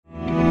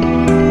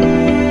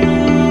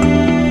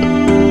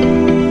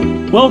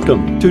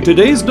Welcome to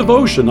today's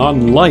devotion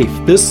on life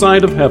this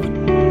side of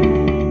heaven.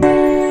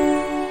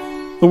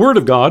 The Word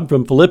of God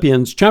from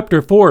Philippians chapter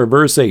 4,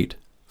 verse 8.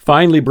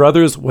 Finally,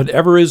 brothers,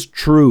 whatever is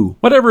true,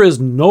 whatever is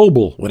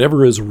noble,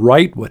 whatever is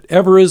right,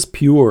 whatever is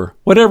pure,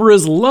 whatever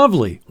is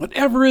lovely,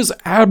 whatever is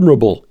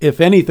admirable, if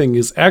anything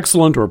is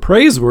excellent or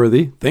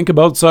praiseworthy, think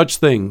about such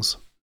things.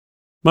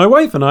 My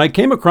wife and I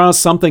came across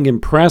something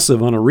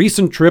impressive on a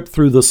recent trip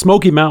through the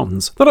Smoky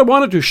Mountains that I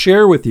wanted to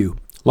share with you.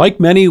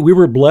 Like many, we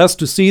were blessed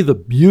to see the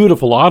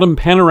beautiful autumn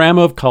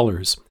panorama of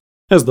colors.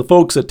 As the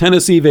folks at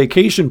Tennessee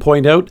Vacation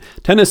point out,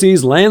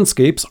 Tennessee's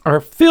landscapes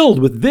are filled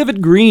with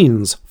vivid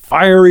greens,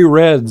 fiery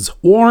reds,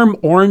 warm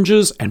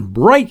oranges, and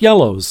bright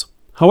yellows.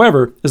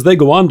 However, as they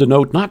go on to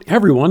note, not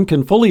everyone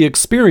can fully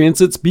experience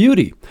its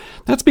beauty.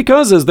 That's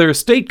because, as their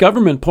state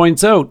government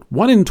points out,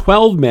 1 in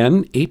 12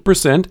 men,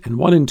 8%, and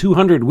 1 in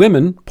 200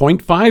 women,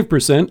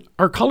 0.5%,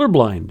 are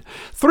colorblind.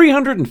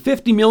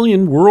 350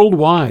 million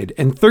worldwide,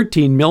 and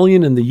 13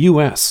 million in the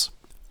U.S.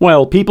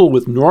 While people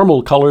with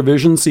normal color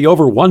vision see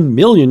over 1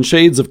 million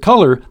shades of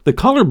color, the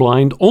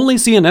colorblind only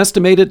see an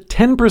estimated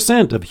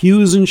 10% of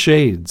hues and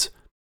shades.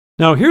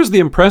 Now here's the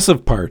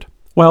impressive part.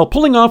 While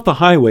pulling off the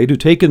highway to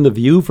take in the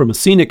view from a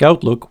scenic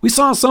outlook, we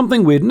saw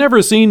something we'd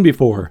never seen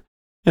before.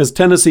 As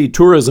Tennessee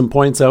Tourism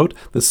points out,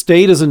 the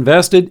state has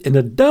invested in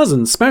a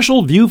dozen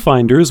special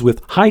viewfinders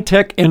with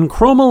high-tech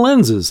enchroma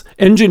lenses,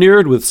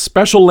 engineered with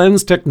special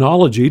lens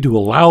technology to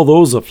allow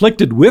those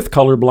afflicted with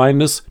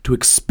colorblindness to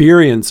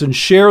experience and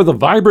share the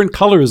vibrant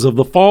colors of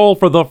the fall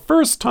for the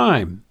first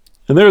time.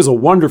 And there's a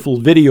wonderful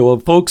video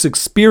of folks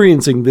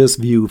experiencing this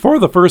view for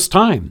the first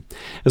time.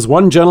 As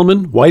one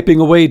gentleman,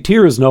 wiping away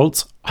tears,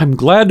 notes, "I'm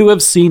glad to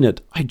have seen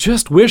it. I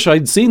just wish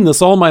I'd seen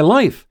this all my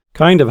life.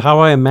 Kind of how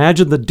I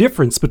imagine the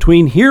difference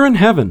between here and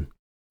heaven."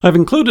 I've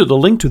included a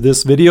link to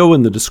this video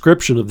in the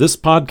description of this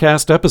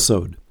podcast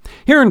episode.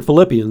 Here in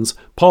Philippians,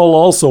 Paul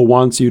also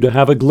wants you to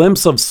have a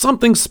glimpse of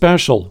something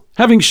special.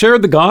 Having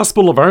shared the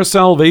gospel of our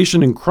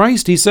salvation in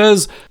Christ, he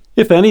says,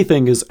 if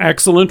anything is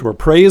excellent or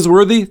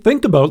praiseworthy,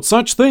 think about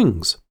such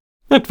things.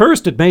 At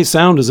first, it may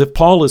sound as if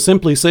Paul is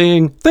simply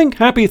saying, think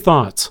happy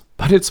thoughts,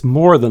 but it's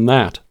more than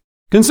that.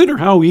 Consider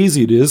how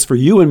easy it is for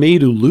you and me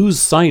to lose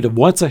sight of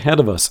what's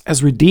ahead of us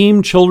as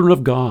redeemed children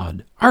of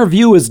God. Our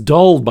view is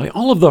dulled by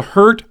all of the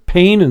hurt,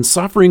 pain, and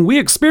suffering we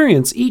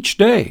experience each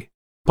day.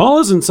 Paul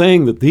isn't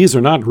saying that these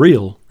are not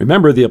real.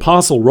 Remember, the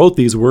apostle wrote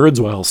these words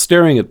while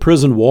staring at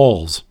prison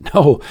walls.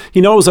 No,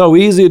 he knows how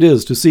easy it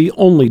is to see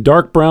only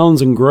dark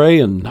browns and gray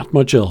and not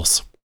much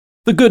else.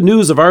 The good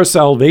news of our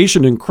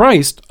salvation in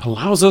Christ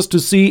allows us to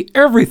see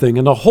everything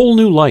in a whole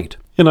new light.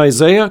 In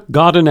Isaiah,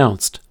 God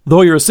announced,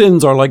 "Though your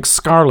sins are like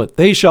scarlet,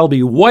 they shall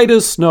be white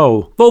as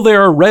snow. Though they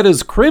are red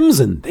as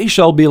crimson, they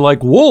shall be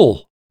like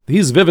wool."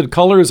 These vivid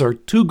colors are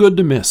too good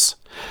to miss.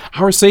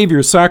 Our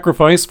Savior's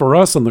sacrifice for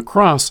us on the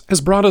cross has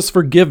brought us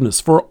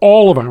forgiveness for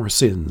all of our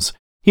sins.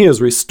 He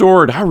has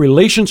restored our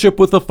relationship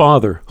with the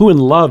Father, who in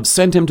love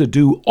sent him to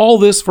do all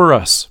this for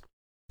us.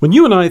 When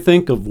you and I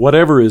think of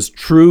whatever is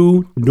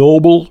true,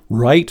 noble,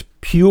 right,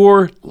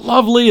 pure,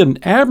 lovely, and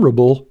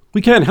admirable,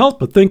 we can't help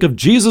but think of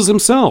Jesus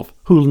himself,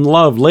 who in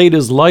love laid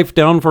his life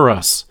down for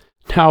us.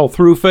 Now,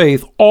 through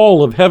faith,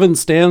 all of heaven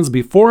stands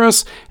before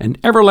us, and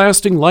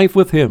everlasting life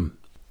with him.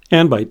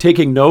 And by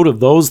taking note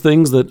of those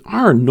things that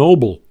are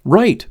noble,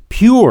 right,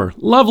 pure,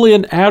 lovely,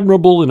 and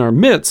admirable in our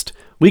midst,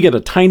 we get a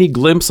tiny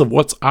glimpse of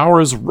what's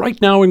ours right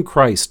now in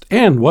Christ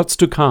and what's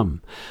to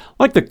come.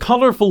 Like the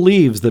colorful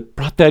leaves that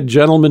brought that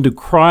gentleman to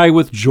cry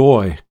with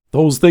joy.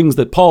 Those things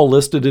that Paul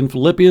listed in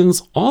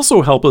Philippians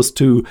also help us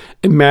to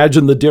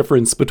imagine the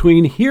difference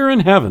between here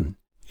and heaven.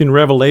 In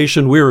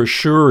Revelation, we're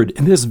assured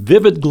in this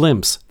vivid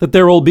glimpse that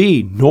there will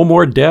be no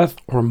more death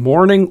or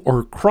mourning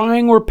or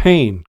crying or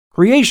pain.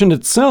 Creation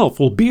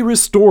itself will be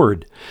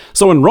restored.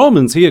 So in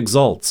Romans, he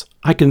exults,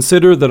 "I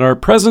consider that our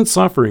present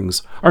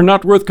sufferings are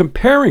not worth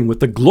comparing with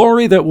the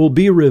glory that will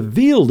be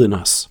revealed in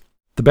us."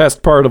 The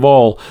best part of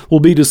all will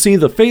be to see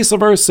the face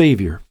of our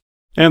Savior.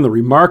 And the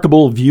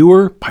remarkable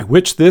viewer by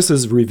which this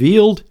is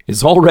revealed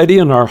is already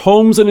in our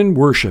homes and in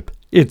worship.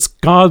 It's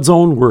God's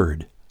own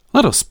word.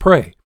 Let us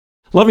pray.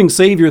 Loving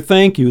Savior,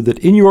 thank you that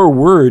in your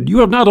word you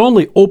have not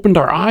only opened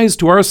our eyes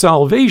to our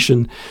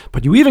salvation,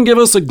 but you even give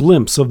us a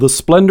glimpse of the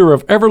splendor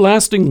of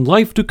everlasting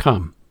life to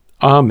come.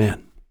 Amen.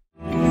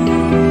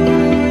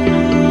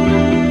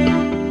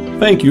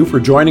 Thank you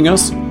for joining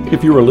us.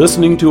 If you are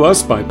listening to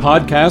us by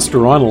podcast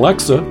or on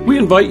Alexa, we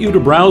invite you to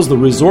browse the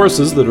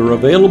resources that are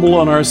available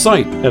on our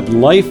site at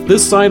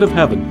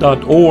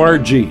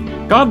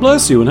lifethissideofheaven.org. God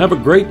bless you and have a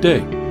great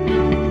day.